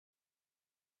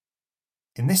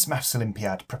In this Maths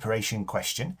Olympiad preparation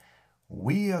question,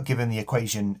 we are given the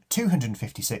equation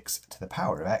 256 to the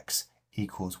power of x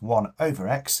equals 1 over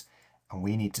x, and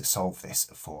we need to solve this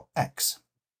for x.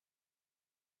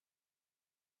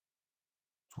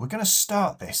 So we're going to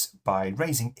start this by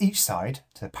raising each side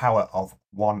to the power of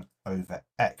 1 over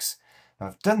x. Now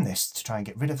I've done this to try and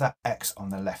get rid of that x on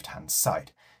the left-hand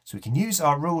side. So we can use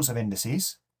our rules of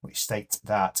indices, which state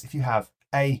that if you have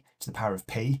a to the power of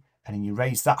p, and then you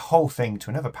raise that whole thing to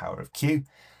another power of q,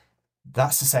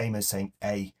 that's the same as saying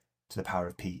a to the power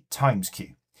of p times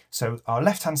q. So our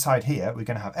left-hand side here, we're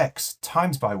going to have x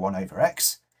times by 1 over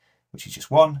x, which is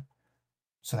just 1.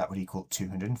 So that would equal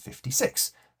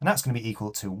 256. And that's going to be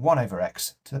equal to 1 over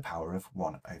x to the power of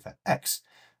 1 over x.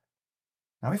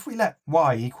 Now, if we let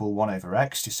y equal 1 over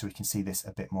x, just so we can see this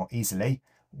a bit more easily,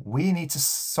 we need to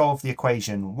solve the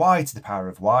equation y to the power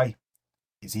of y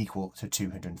is equal to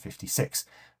 256.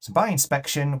 So by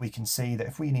inspection, we can see that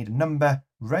if we need a number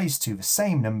raised to the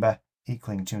same number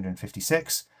equaling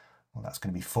 256, well, that's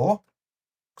going to be 4,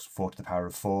 because 4 to the power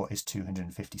of 4 is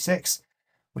 256,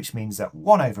 which means that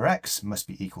 1 over x must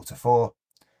be equal to 4.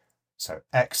 So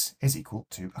x is equal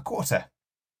to a quarter.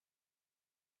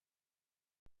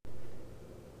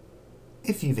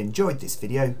 If you've enjoyed this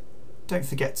video, don't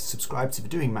forget to subscribe to the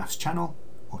Doing Maths channel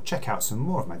or check out some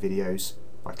more of my videos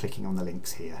by clicking on the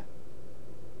links here.